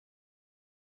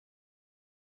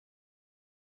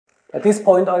At this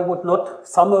point, I would not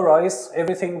summarize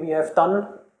everything we have done.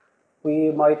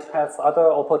 We might have other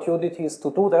opportunities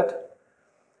to do that.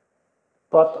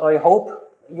 But I hope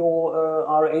you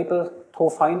are able to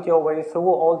find your way through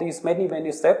all these many,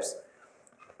 many steps.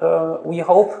 We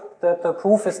hope that the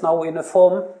proof is now in a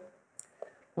form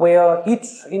where each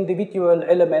individual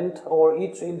element or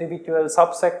each individual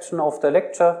subsection of the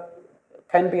lecture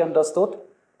can be understood.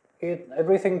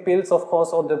 Everything builds, of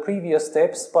course, on the previous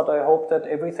steps, but I hope that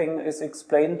everything is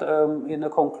explained in a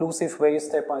conclusive way,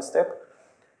 step by step.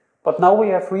 But now we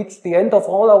have reached the end of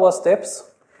all our steps.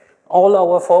 All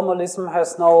our formalism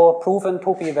has now proven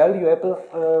to be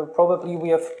valuable. Probably we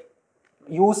have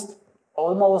used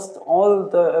almost all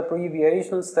the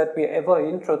abbreviations that we ever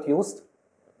introduced.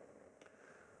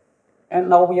 And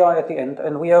now we are at the end,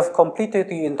 and we have completed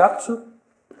the induction.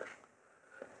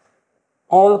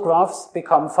 All graphs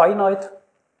become finite.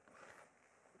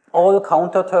 All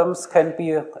counterterms can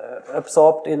be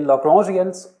absorbed in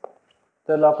Lagrangians.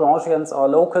 The Lagrangians are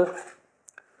local,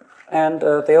 and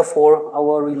therefore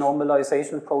our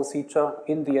renormalization procedure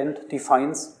in the end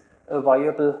defines a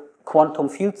viable quantum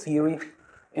field theory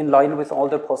in line with all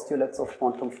the postulates of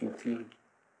quantum field theory.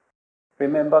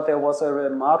 Remember, there was a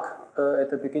remark at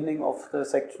the beginning of the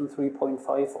section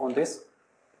 3.5 on this,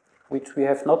 which we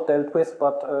have not dealt with,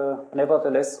 but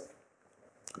nevertheless,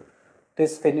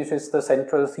 this finishes the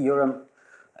central theorem.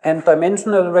 And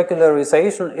dimensional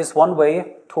regularization is one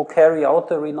way to carry out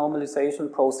the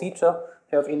renormalization procedure.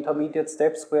 You have intermediate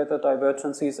steps where the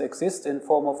divergences exist in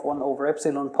form of 1 over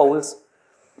epsilon poles.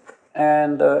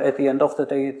 And at the end of the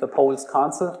day, the poles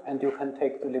cancel, and you can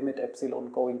take the limit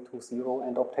epsilon going to 0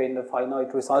 and obtain a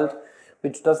finite result,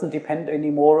 which doesn't depend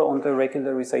anymore on the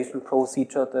regularization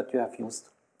procedure that you have used.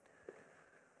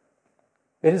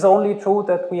 It is only true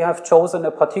that we have chosen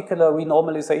a particular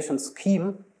renormalization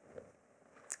scheme,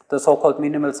 the so-called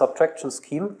minimal subtraction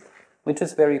scheme, which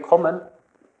is very common,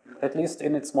 at least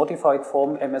in its modified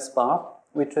form, MS bar,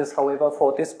 which is, however,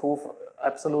 for this proof,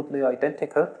 absolutely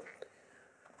identical.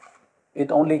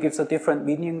 It only gives a different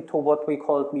meaning to what we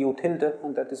call mu tilde,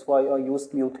 and that is why I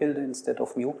used mu tilde instead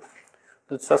of mu.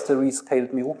 It's just a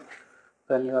rescaled mu.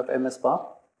 Then you have MS bar.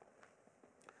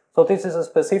 So this is a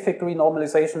specific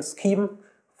renormalization scheme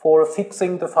for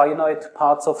fixing the finite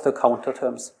parts of the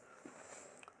counterterms.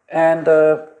 And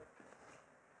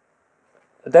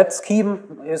that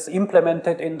scheme is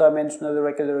implemented in dimensional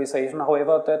regularization.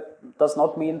 However, that does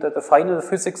not mean that the final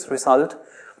physics result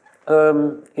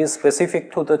is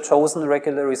specific to the chosen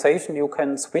regularization. You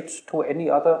can switch to any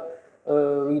other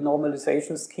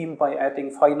renormalization scheme by adding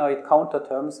finite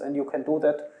counterterms, and you can do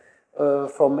that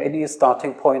from any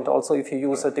starting point. Also, if you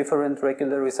use a different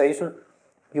regularization,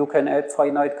 you can add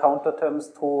finite counterterms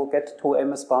to get to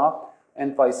MS bar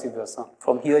and vice versa.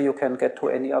 From here, you can get to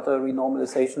any other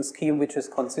renormalization scheme which is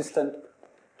consistent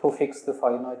to fix the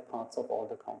finite parts of all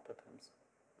the counterterms.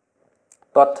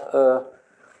 But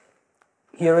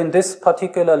here in this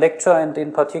particular lecture, and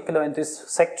in particular in this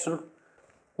section,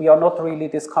 we are not really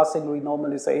discussing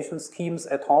renormalization schemes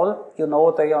at all. You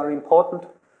know they are important,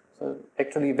 so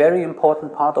actually very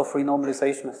important part of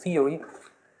renormalization theory,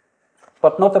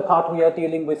 but not the part we are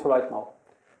dealing with right now.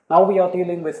 Now we are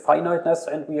dealing with finiteness,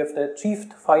 and we have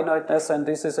achieved finiteness, and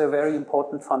this is a very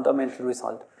important fundamental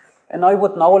result. And I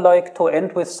would now like to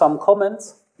end with some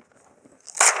comments.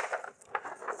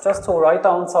 Just to write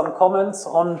down some comments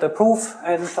on the proof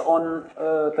and on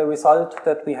the result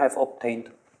that we have obtained.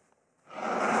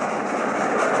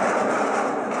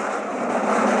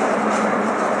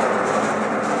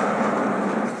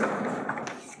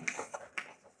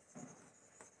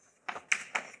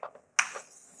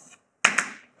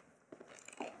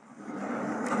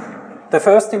 The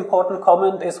first important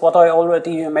comment is what I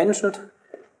already mentioned,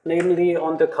 namely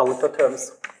on the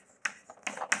counterterms.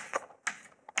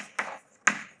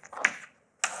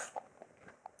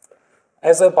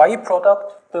 As a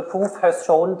byproduct, the proof has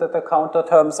shown that the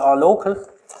counterterms are local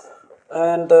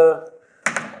and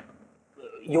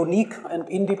unique and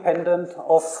independent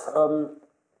of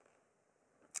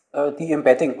the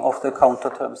embedding of the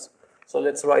counterterms. So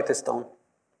let's write this down.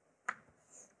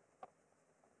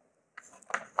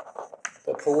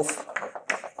 The proof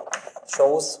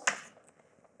shows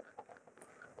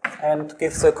and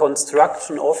gives a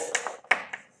construction of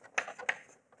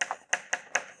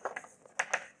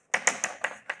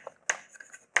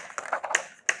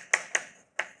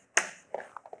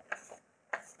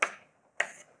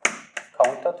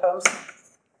counterterms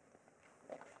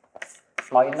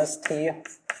minus T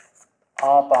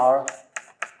R bar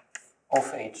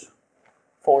of H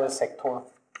for a sector.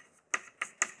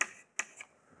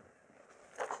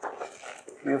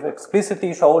 we've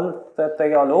explicitly shown that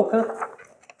they are local,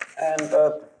 and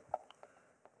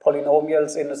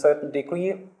polynomials in a certain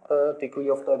degree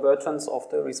of divergence of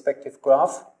the respective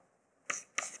graph.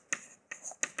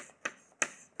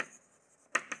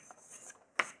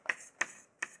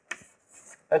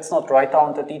 Let's not write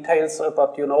down the details,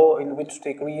 but you know in which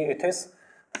degree it is,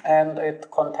 and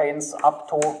it contains up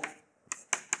to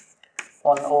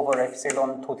 1 over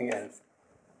epsilon to the n.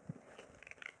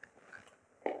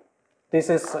 This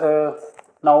is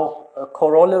now a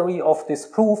corollary of this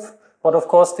proof, but of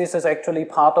course this is actually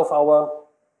part of our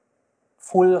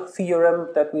full theorem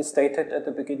that we stated at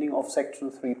the beginning of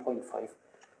section 3.5.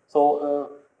 So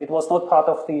it was not part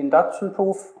of the induction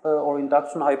proof or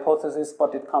induction hypothesis,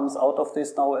 but it comes out of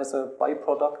this now as a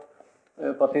byproduct.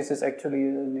 But this is actually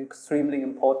an extremely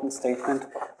important statement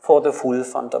for the full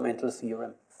fundamental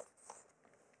theorem.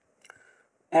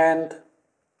 And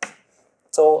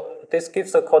so this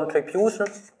gives a contribution,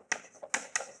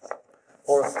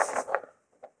 or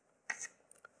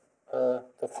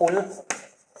the full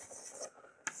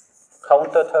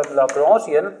counterterm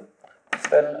Lagrangian,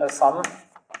 then a sum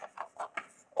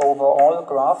over all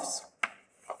graphs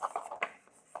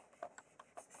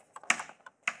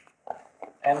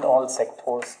and all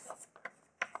sectors.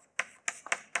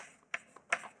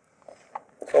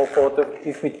 So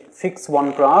if we fix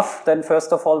one graph, then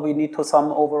first of all we need to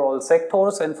sum over all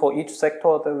sectors, and for each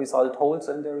sector the result holds,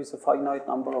 and there is a finite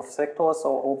number of sectors,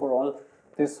 so overall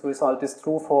this result is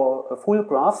true for a full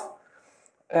graph.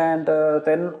 And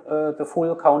then the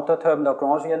full counterterm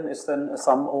Lagrangian is then a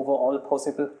sum over all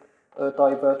possible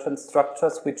divergent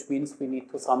structures, which means we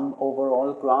need to sum over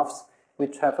all graphs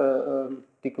which have a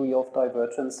degree of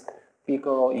divergence bigger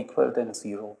or equal than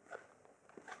 0.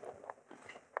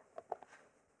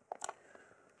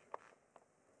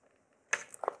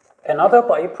 Another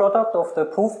byproduct of the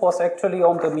proof was actually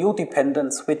on the mu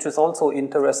dependence, which is also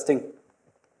interesting.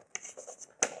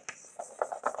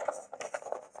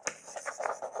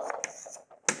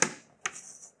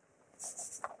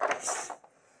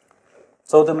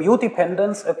 So the mu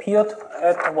dependence appeared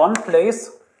at one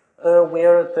place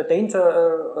where the danger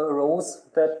arose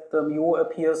that the mu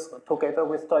appears together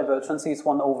with divergences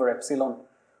 1 over epsilon.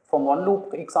 From one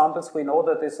loop examples we know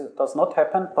that this does not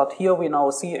happen, but here we now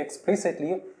see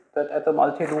explicitly that at the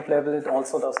multi-loop level it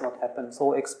also does not happen.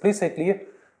 So explicitly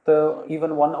the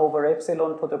even 1 over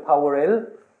epsilon to the power L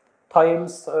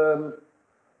times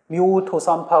mu to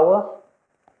some power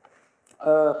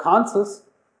cancels,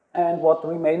 and what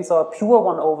remains are pure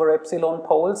 1 over epsilon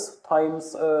poles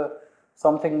times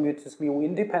something which is mu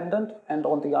independent, and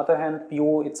on the other hand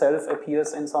mu itself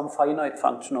appears in some finite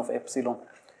function of epsilon.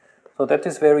 So that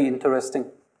is very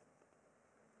interesting.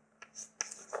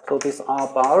 So this R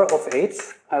bar of H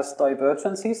has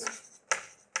divergences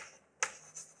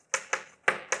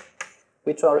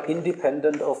which are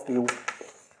independent of mu.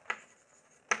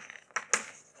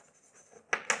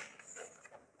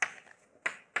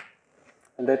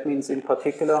 And that means in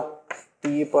particular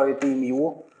d by d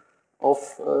mu of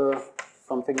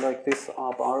something like this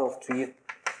R bar of G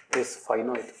is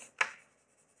finite.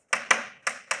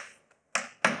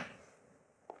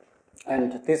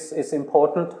 And this is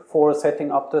important for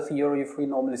setting up the theory of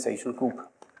renormalization group.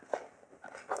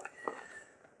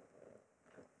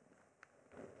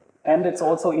 And it's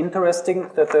also interesting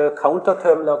that the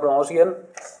counterterm Lagrangian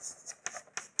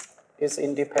is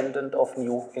independent of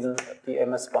mu in the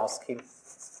MS bar scheme.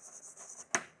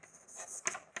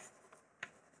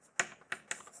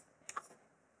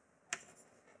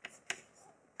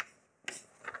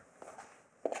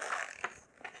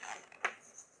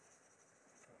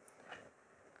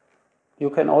 You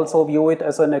can also view it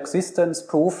as an existence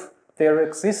proof. There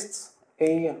exists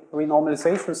a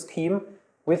renormalization scheme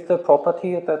with the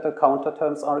property that the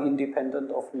counterterms are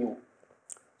independent of mu.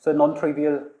 It's a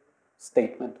non-trivial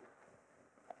statement.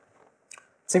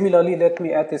 Similarly, let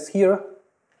me add this here.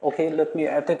 Okay, let me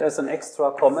add it as an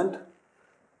extra comment.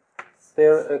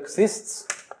 There exists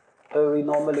a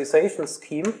renormalization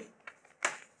scheme,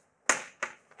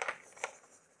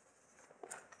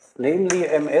 namely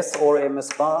MS or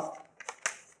MS bar,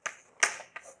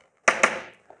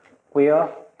 where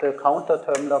the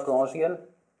counterterm Lagrangian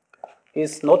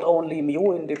is not only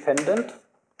mu independent,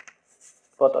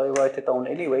 but I write it down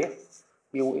anyway,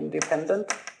 mu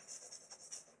independent,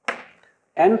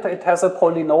 and it has a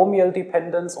polynomial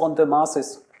dependence on the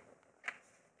masses.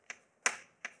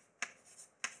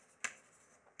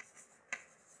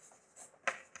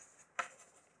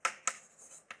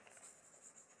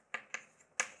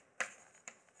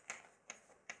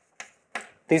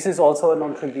 This is also a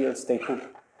non-trivial statement,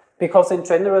 because in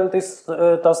general this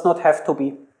does not have to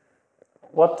be.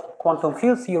 what quantum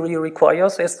field theory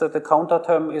requires is that the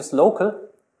counterterm is local,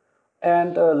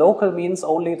 and local means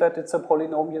only that it's a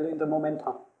polynomial in the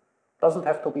momenta. Doesn't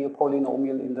have to be a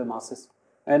polynomial in the masses.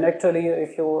 And actually,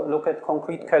 if you look at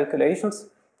concrete calculations,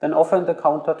 then often the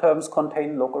counterterms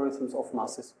contain logarithms of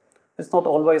masses. It's not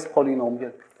always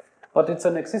polynomial, but it's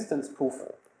an existence proof.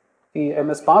 The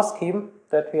MS-bar scheme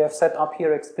that we have set up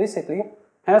here explicitly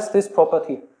has this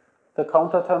property. The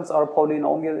counterterms are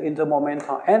polynomial in the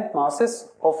momenta and masses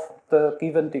of the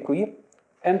given degree,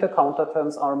 and the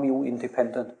counterterms are mu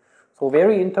independent. So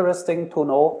very interesting to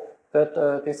know that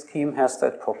this scheme has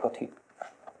that property.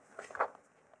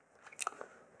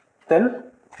 Then,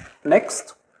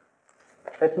 next,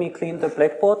 let me clean the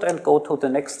blackboard and go to the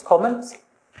next comments.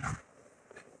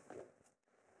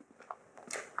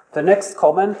 The next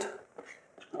comment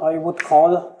I would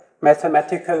call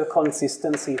mathematical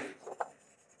consistency.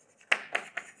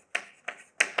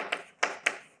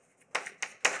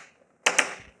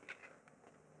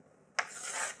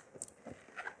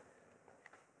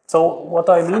 So what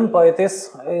I mean by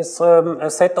this is a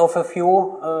set of a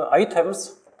few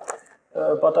items,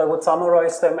 but I would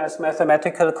summarize them as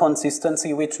mathematical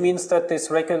consistency, which means that this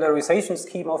regularization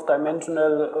scheme of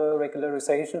dimensional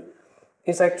regularization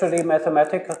is actually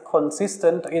mathematically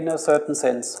consistent in a certain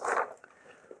sense.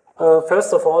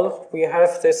 First of all, we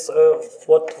have this,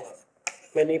 what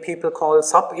many people call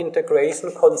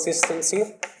sub-integration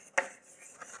consistency.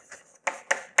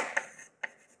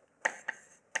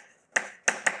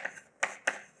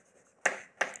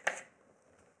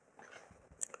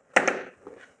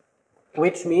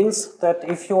 Which means that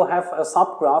if you have a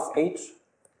subgraph H,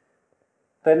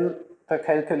 then the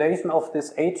calculation of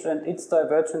this H and its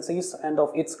divergences and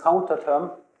of its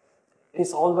counterterm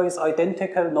is always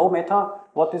identical no matter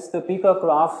what is the bigger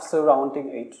graph surrounding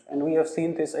H. And we have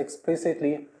seen this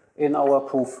explicitly in our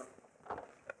proof.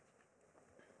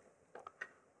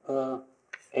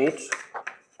 H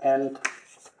and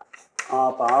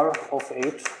R bar of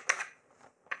H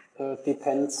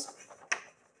depends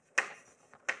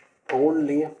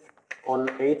only on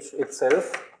H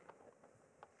itself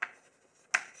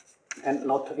and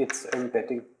not its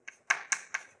embedding.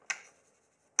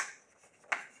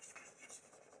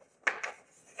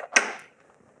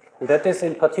 And that is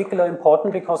in particular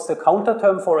important because the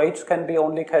counterterm for H can be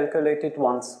only calculated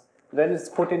once. Then it's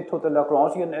put into the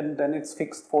Lagrangian and then it's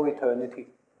fixed for eternity.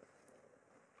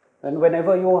 And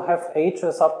whenever you have H, a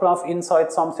subgraph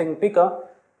inside something bigger,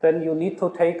 then you need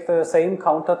to take the same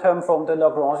counterterm from the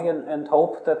Lagrangian and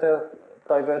hope that the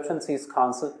divergences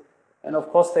cancel. And of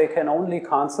course they can only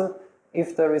cancel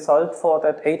if the result for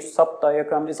that H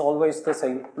subdiagram is always the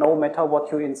same, no matter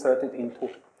what you insert it into.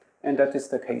 And that is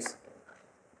the case.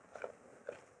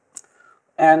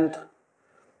 And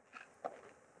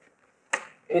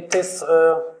it is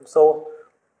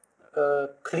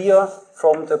clear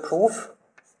from the proof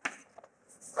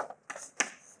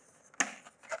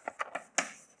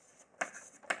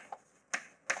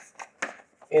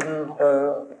in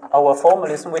our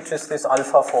formalism, which is this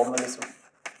alpha formalism.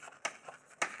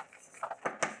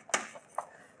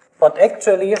 But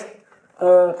actually,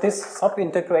 this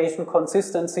sub-integration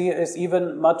consistency is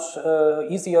even much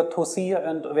easier to see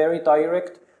and very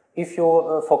direct if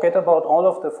you forget about all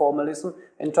of the formalism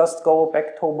and just go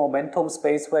back to momentum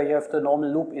space where you have the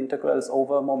normal loop integrals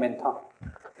over momenta.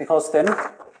 Because then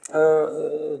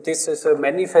this is a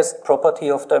manifest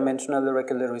property of dimensional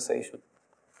regularization.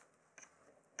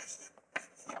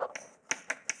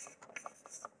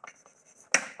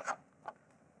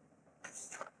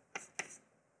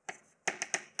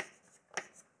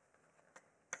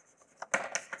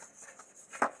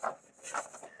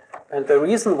 And the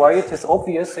reason why it is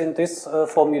obvious in this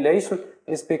formulation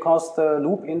is because the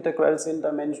loop integrals in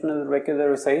dimensional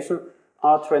regularization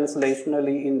are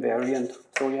translationally invariant.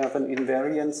 So you have an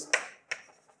invariance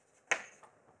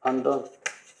under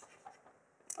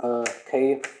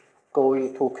k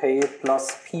going to k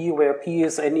plus p, where p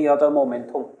is any other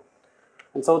momentum.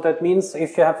 And so that means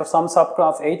if you have some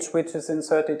subgraph H which is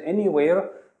inserted anywhere,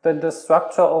 then the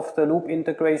structure of the loop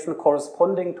integration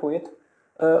corresponding to it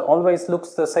always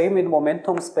looks the same in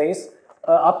momentum space,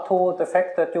 up to the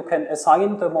fact that you can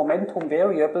assign the momentum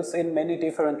variables in many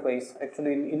different ways,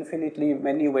 actually in infinitely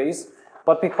many ways.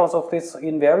 But because of this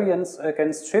invariance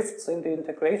against shifts in the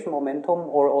integration momentum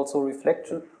or also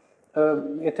reflection,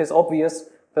 it is obvious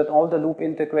that all the loop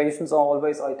integrations are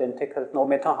always identical, no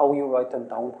matter how you write them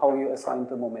down, how you assign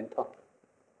the momenta.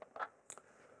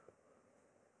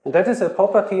 And that is a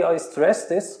property, I stress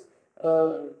this,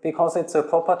 because it's a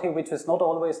property which is not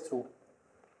always true.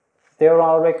 There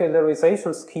are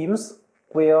regularization schemes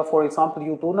where, for example,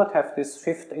 you do not have this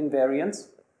shift invariance,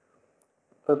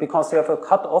 because you have a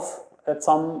cutoff at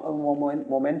some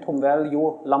momentum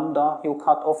value, lambda, you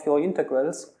cut off your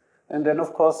integrals. And then,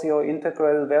 of course, your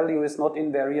integral value is not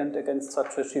invariant against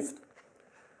such a shift.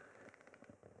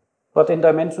 But in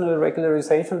dimensional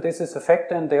regularization, this is a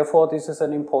fact, and therefore this is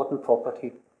an important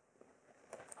property.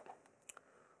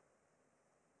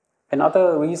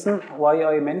 Another reason why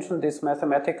I mentioned this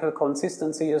mathematical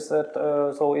consistency is that,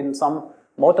 so in some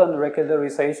modern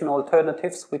regularization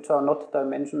alternatives, which are not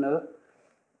dimensional,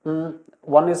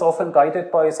 one is often guided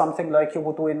by something like you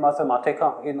would do in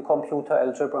Mathematica, in computer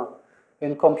algebra.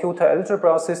 In computer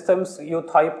algebra systems, you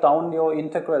type down your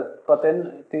integral, but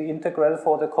then the integral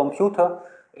for the computer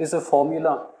is a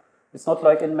formula. It's not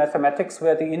like in mathematics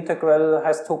where the integral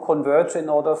has to converge in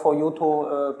order for you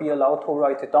to be allowed to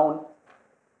write it down.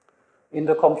 In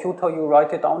the computer, you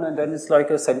write it down and then it's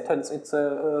like a sentence. It's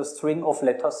a string of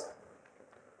letters.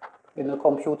 In a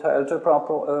computer algebra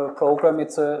program,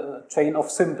 it's a chain of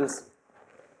symbols.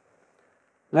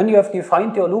 Then you have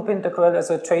defined your loop integral as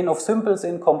a chain of symbols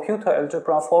in computer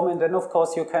algebra form, and then of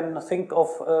course you can think of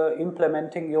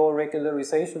implementing your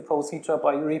regularization procedure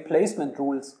by replacement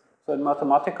rules. So in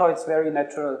Mathematica it's very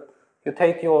natural. You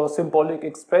take your symbolic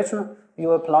expression,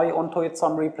 you apply onto it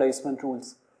some replacement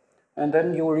rules. And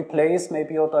then you replace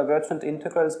maybe your divergent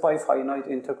integrals by finite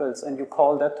integrals, and you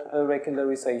call that a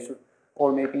regularization,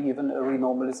 or maybe even a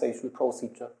renormalization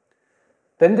procedure.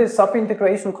 Then the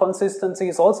subintegration consistency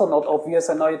is also not obvious,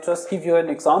 and I just give you an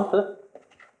example.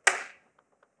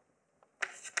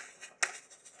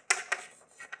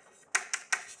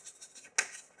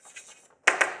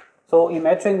 So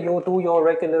imagine you do your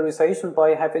regularization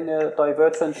by having a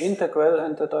divergent integral,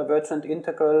 and the divergent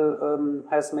integral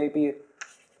has maybe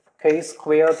k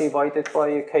square divided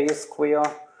by k square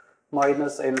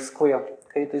minus m square.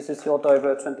 Okay, this is your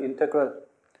divergent integral.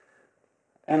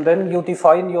 And then you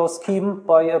define your scheme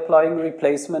by applying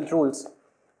replacement rules.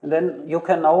 And then you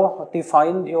can now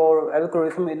define your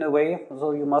algorithm in a way,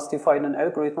 so you must define an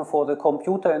algorithm for the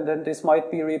computer, and then this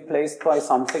might be replaced by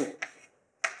something,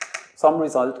 some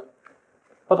result.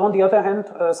 But on the other hand,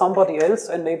 somebody else,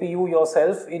 and maybe you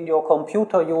yourself in your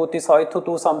computer, you decide to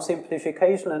do some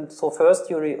simplification. And so first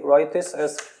you write this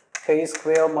as k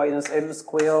square minus m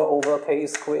square over k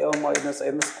square minus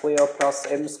m square plus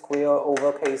m square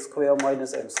over k square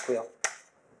minus m square.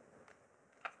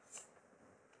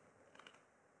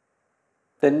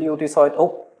 Then you decide,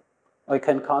 oh, I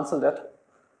can cancel that.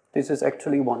 This is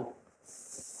actually 1.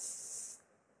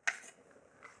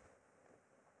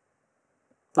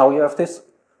 Now you have this.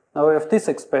 Now we have this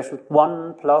expression,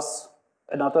 1 plus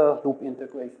another loop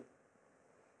integration.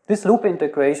 This loop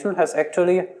integration has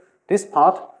actually, this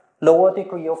part, lower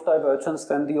degree of divergence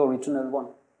than the original one.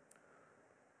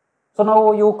 So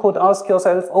now you could ask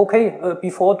yourself, okay,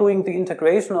 before doing the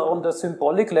integration on the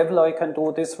symbolic level, I can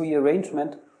do this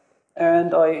rearrangement,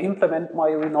 and I implement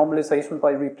my renormalization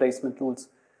by replacement rules.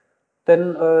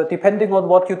 Then depending on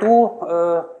what you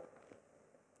do,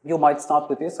 you might start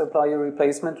with this, apply a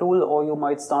replacement rule, or you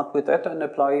might start with that and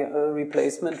apply a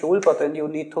replacement rule, but then you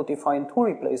need to define 2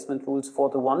 replacement rules for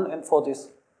the one and for this.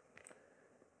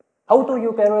 How do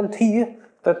you guarantee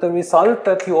that the result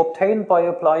that you obtain by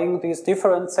applying these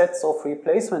different sets of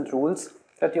replacement rules,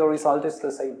 that your result is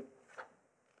the same?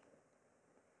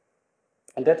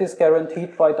 And that is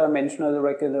guaranteed by dimensional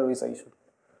regularization.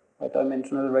 By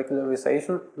dimensional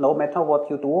regularization, no matter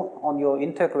what you do on your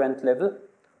integrand level,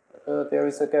 there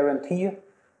is a guarantee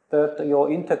that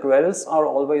your integrals are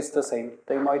always the same.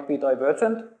 They might be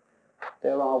divergent.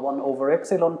 There are 1 over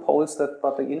epsilon poles,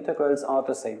 but the integrals are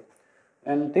the same.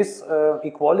 And this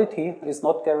equality is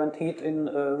not guaranteed in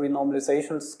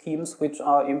renormalization schemes which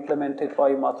are implemented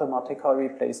by Mathematica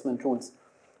replacement rules.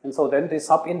 And so then the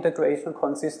subintegration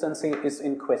consistency is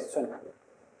in question.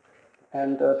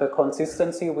 And the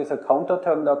consistency with a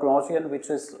counterterm Lagrangian, which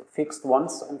is fixed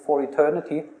once and for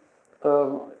eternity,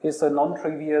 is a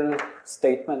non-trivial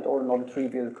statement or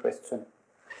non-trivial question.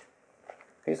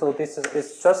 Okay, so this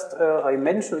is just, I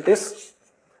mentioned this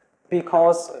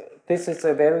because this is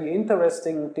a very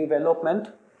interesting development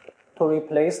to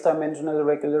replace dimensional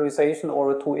regularization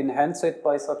or to enhance it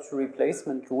by such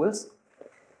replacement rules.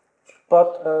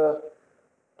 But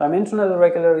dimensional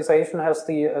regularization has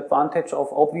the advantage of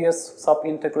obvious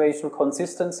subintegration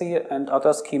consistency, and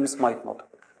other schemes might not.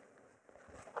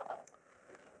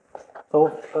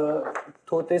 So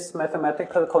to this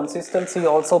mathematical consistency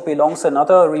also belongs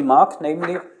another remark,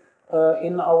 namely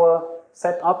in our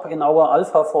setup, in our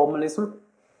alpha formalism,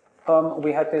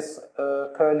 we had this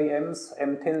curly m's,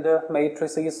 m tilde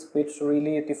matrices, which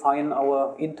really define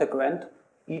our integrand,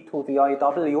 e to the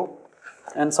iw,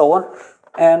 and so on.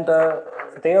 And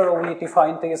there we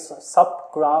define these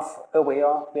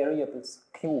subgraph-aware variables,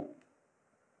 Q.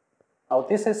 Now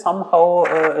this is somehow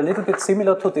a little bit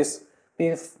similar to this,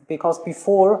 because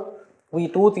before we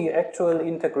do the actual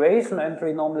integration and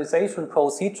renormalization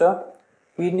procedure,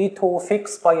 we need to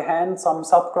fix by hand some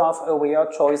subgraph-aware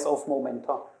choice of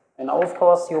momenta. And now, of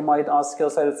course, you might ask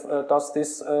yourself, does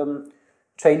this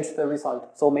change the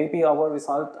result? So maybe our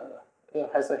result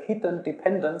has a hidden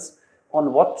dependence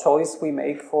on what choice we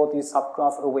make for these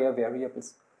subgraph-aware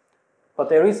variables. But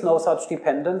there is no such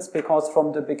dependence, because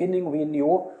from the beginning we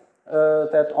knew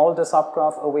that all the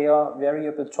subgraph-aware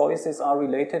variable choices are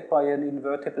related by an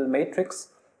invertible matrix,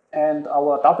 and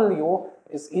our W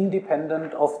is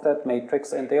independent of that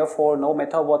matrix, and therefore no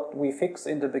matter what we fix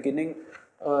in the beginning,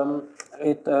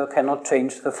 it cannot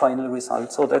change the final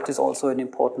result. So that is also an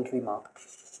important remark.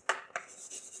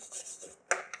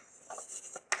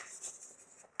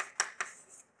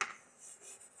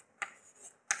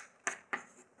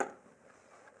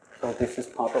 So this is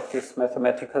part of this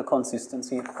mathematical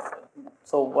consistency.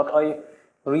 So what I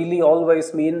really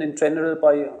always mean in general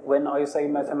by when I say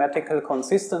mathematical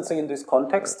consistency in this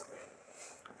context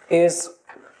is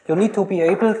you need to be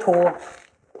able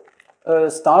to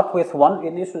start with one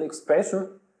initial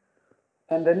expression,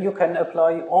 and then you can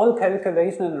apply all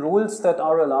calculation rules that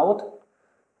are allowed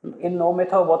in no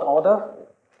matter what order.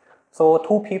 So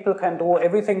two people can do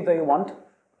everything they want,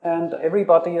 and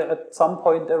everybody at some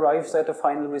point arrives at a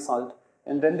final result.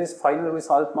 And then this final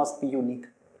result must be unique.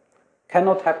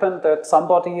 Cannot happen that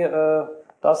somebody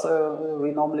does a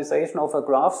renormalization of a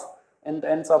graph and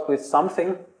ends up with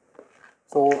something.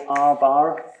 So R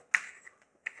bar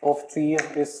of G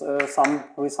is some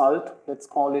result. Let's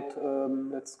call it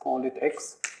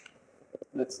X.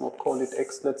 Let's not call it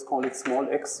X, let's call it small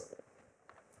x.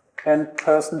 And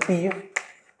person B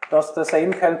does the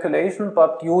same calculation,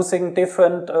 but using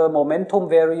different momentum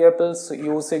variables,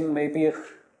 using maybe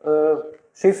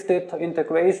shifted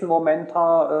integration momenta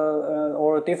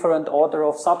or a different order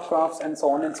of subgraphs and so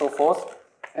on and so forth,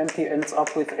 and he ends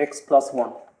up with x plus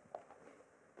 1.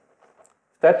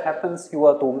 If that happens, you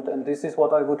are doomed, and this is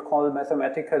what I would call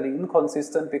mathematically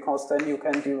inconsistent, because then you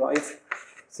can derive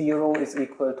 0 is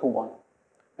equal to 1,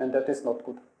 and that is not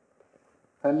good.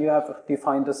 Then you have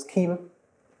defined a scheme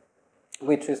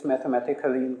which is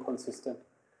mathematically inconsistent.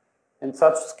 And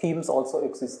such schemes also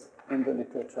exist in the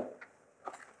literature.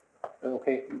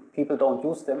 Okay, people don't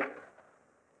use them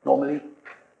normally,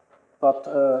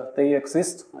 but they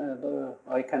exist, and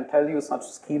I can tell you such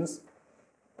schemes,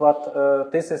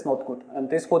 but this is not good. And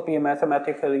this would be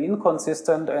mathematically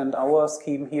inconsistent, and our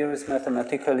scheme here is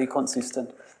mathematically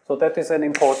consistent. So that is an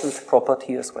important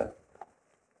property as well.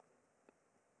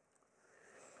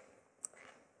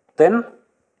 Then,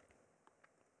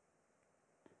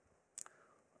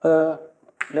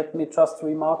 let me just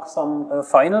remark some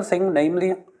final thing,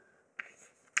 namely,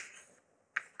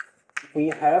 we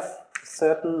have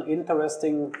certain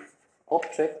interesting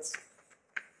objects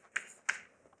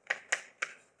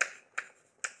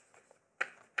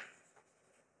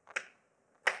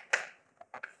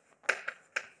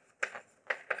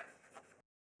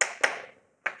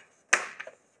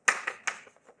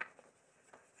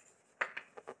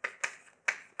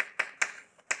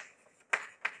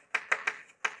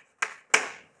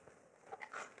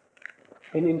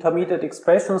in intermediate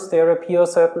expressions. There appear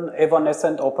certain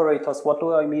evanescent operators. What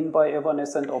do I mean by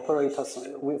evanescent operators?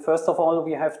 First of all,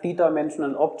 we have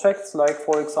d-dimensional objects, like,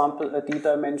 for example, a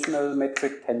d-dimensional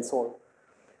metric tensor.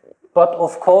 But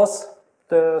of course,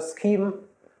 the scheme,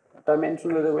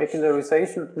 dimensional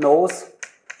regularization, knows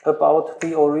about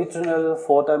the original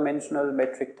four-dimensional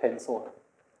metric tensor.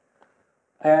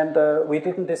 And we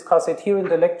didn't discuss it here in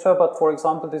the lecture, but for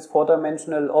example, this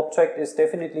four-dimensional object is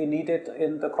definitely needed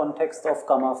in the context of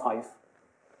gamma 5.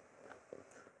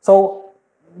 So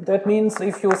that means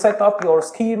if you set up your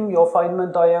scheme, your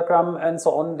Feynman diagram, and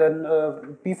so on,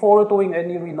 then before doing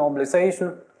any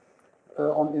renormalization,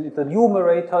 on the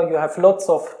numerator, you have lots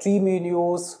of G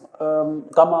mu's,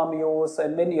 gamma mu's,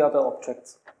 and many other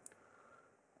objects.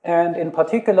 And in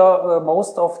particular,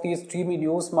 most of these G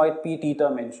mu's might be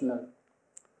d-dimensional.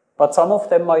 But some of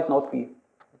them might not be.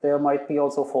 There might be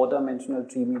also four-dimensional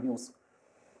G mu's.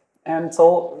 And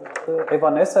so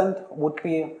evanescent would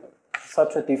be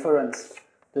such a difference.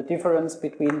 The difference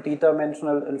between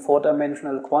d-dimensional and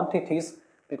four-dimensional quantities,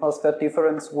 because that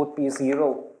difference would be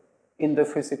 0 in the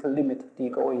physical limit, d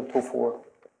going to 4.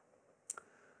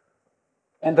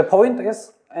 And the point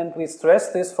is, and we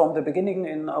stressed this from the beginning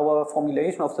in our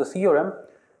formulation of the theorem,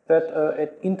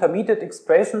 that intermediate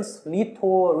expressions need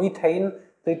to retain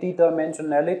the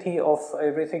d-dimensionality of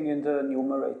everything in the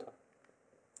numerator.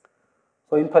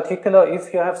 So in particular,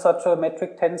 if you have such a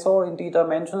metric tensor in d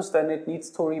dimensions, then it needs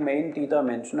to remain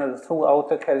d-dimensional throughout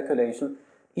the calculation,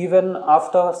 even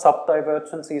after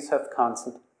subdivergences have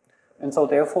cancelled. And so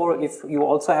therefore, if you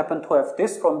also happen to have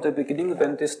this from the beginning,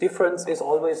 then this difference is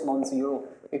always non-zero.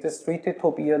 It is treated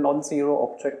to be a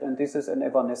non-zero object, and this is an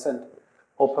evanescent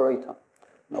operator.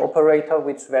 An operator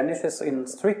which vanishes in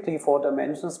strictly 4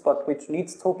 dimensions, but which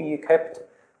needs to be kept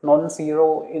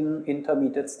non-zero in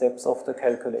intermediate steps of the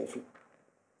calculation.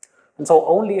 And so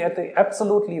only at the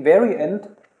absolutely very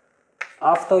end,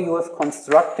 after you have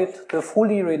constructed the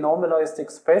fully renormalized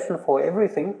expression for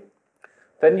everything,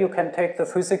 then you can take the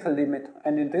physical limit.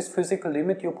 And in this physical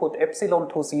limit, you put epsilon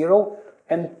to 0,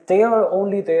 and there,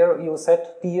 only there, you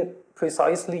set d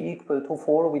precisely equal to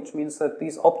 4, which means that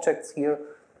these objects here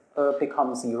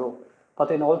become 0. But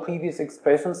in all previous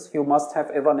expressions, you must have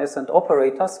evanescent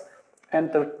operators.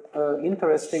 And the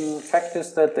interesting fact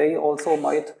is that they also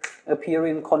might appear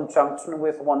in conjunction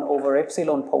with 1 over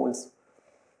epsilon poles.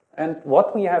 And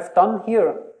what we have done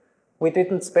here, we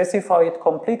didn't specify it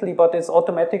completely, but it's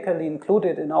automatically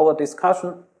included in our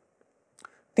discussion.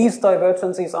 These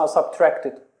divergences are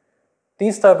subtracted.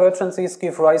 These divergences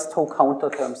give rise to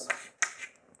counterterms.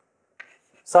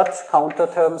 Such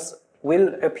counterterms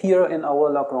will appear in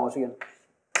our Lagrangian.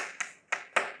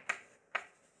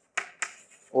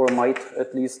 Or might,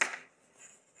 at least.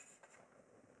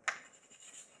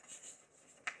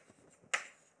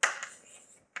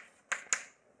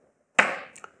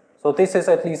 So this is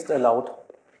at least allowed.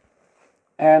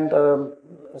 And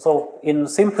so in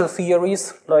simple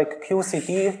theories like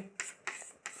QCD,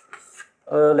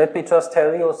 let me just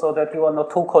tell you so that you are not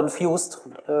too confused,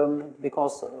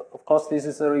 because of course this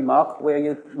is a remark where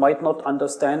you might not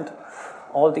understand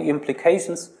all the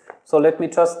implications. So let me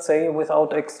just say,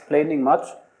 without explaining much,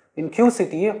 in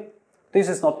QCD, this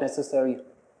is not necessary.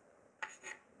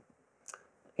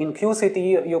 In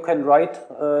QCD, you can write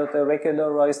the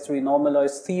regularized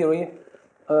renormalized theory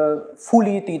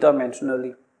fully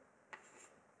d-dimensionally.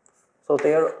 So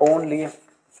there only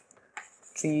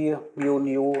G mu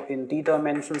nu in d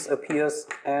dimensions appears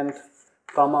and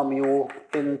gamma mu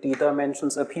in d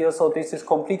dimensions appears. So this is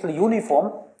completely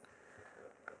uniform.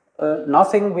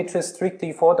 Nothing which is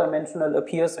strictly 4-dimensional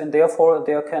appears, and therefore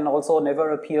there can also never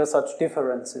appear such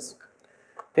differences.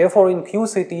 Therefore in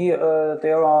QCD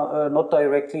there are not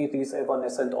directly these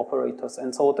evanescent operators,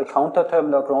 and so the counterterm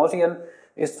Lagrangian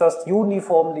is just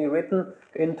uniformly written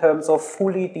in terms of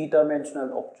fully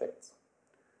d-dimensional objects.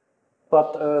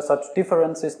 But such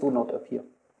differences do not appear.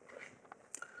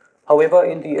 However,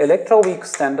 in the electroweak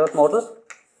standard model,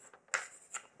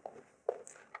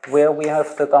 where we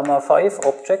have the gamma 5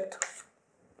 object,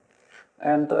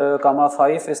 and gamma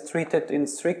 5 is treated in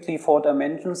strictly 4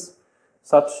 dimensions,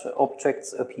 such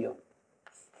objects appear.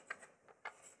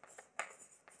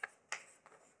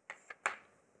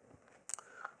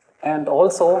 And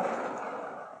also,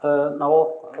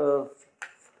 now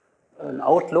an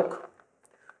outlook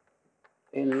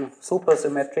in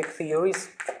supersymmetric theories.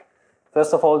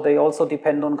 First of all, they also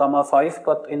depend on gamma 5,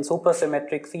 but in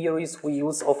supersymmetric theories we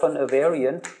use often a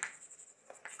variant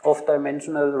of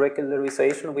dimensional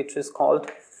regularization, which is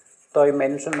called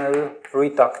dimensional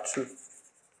reduction.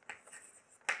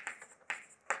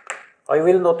 I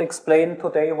will not explain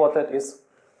today what that is.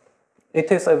 It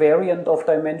is a variant of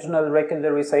dimensional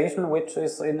regularization, which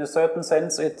is, in a certain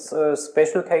sense, it's a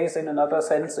special case, in another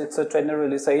sense, it's a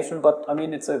generalization, but I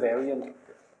mean, it's a variant.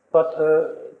 But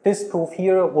this proof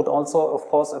here would also, of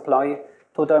course, apply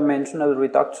to dimensional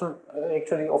reduction.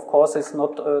 Actually, of course, it's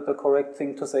not the correct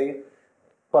thing to say,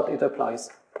 but it applies.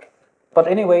 But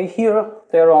anyway, here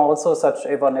there are also such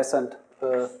evanescent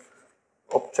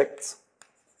objects.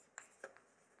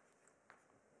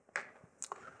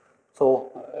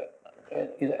 So,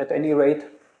 at any rate,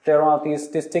 there are these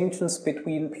distinctions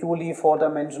between purely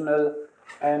 4-dimensional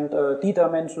and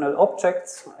d-dimensional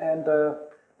objects, and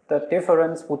that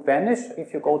difference would vanish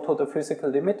if you go to the physical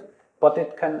limit, but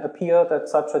it can appear that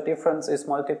such a difference is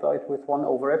multiplied with 1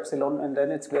 over epsilon, and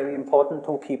then it's very important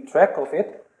to keep track of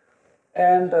it.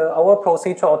 And our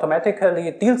procedure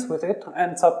automatically deals with it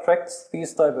and subtracts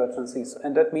these divergences.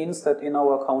 And that means that in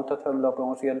our counterterm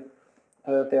Lagrangian,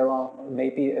 there are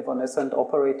maybe evanescent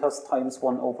operators times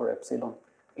 1 over epsilon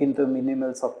in the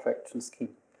minimal subtraction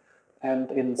scheme.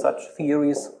 And in such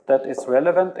theories, that is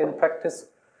relevant in practice.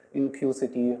 In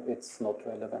QCD, it's not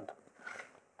relevant.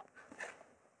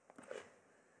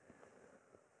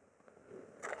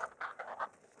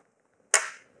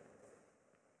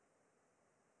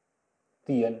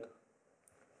 The end.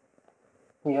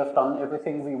 We have done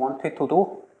everything we wanted to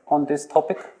do on this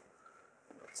topic.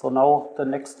 So now the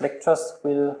next lectures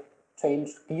will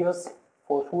change gears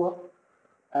for sure,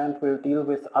 and we'll deal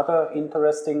with other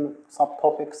interesting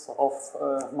subtopics of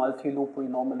multi-loop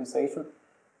renormalization.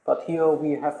 But here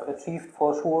we have achieved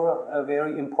for sure a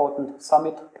very important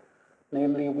summit,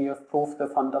 namely we have proved the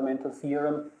fundamental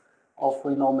theorem of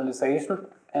renormalization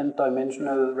and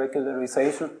dimensional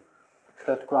regularization,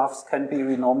 that graphs can be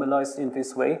renormalized in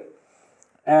this way.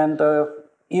 And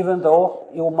even though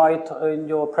you might in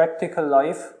your practical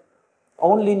life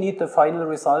only need the final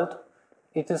result,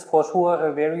 it is for sure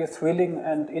a very thrilling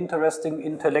and interesting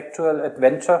intellectual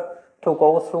adventure to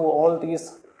go through all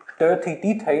these dirty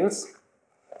details.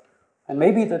 And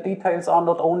maybe the details are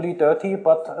not only dirty,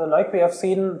 but like we have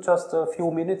seen just a few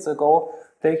minutes ago,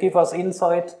 they give us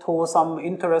insight to some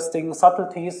interesting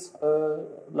subtleties,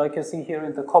 like you see here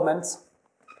in the comments,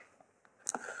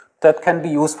 that can be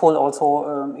useful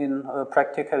also in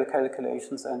practical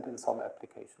calculations and in some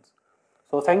applications.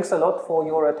 So thanks a lot for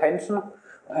your attention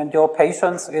and your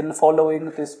patience in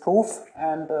following this proof,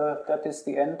 and that is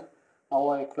the end. Now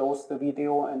I close the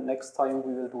video, and next time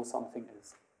we will do something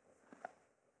else.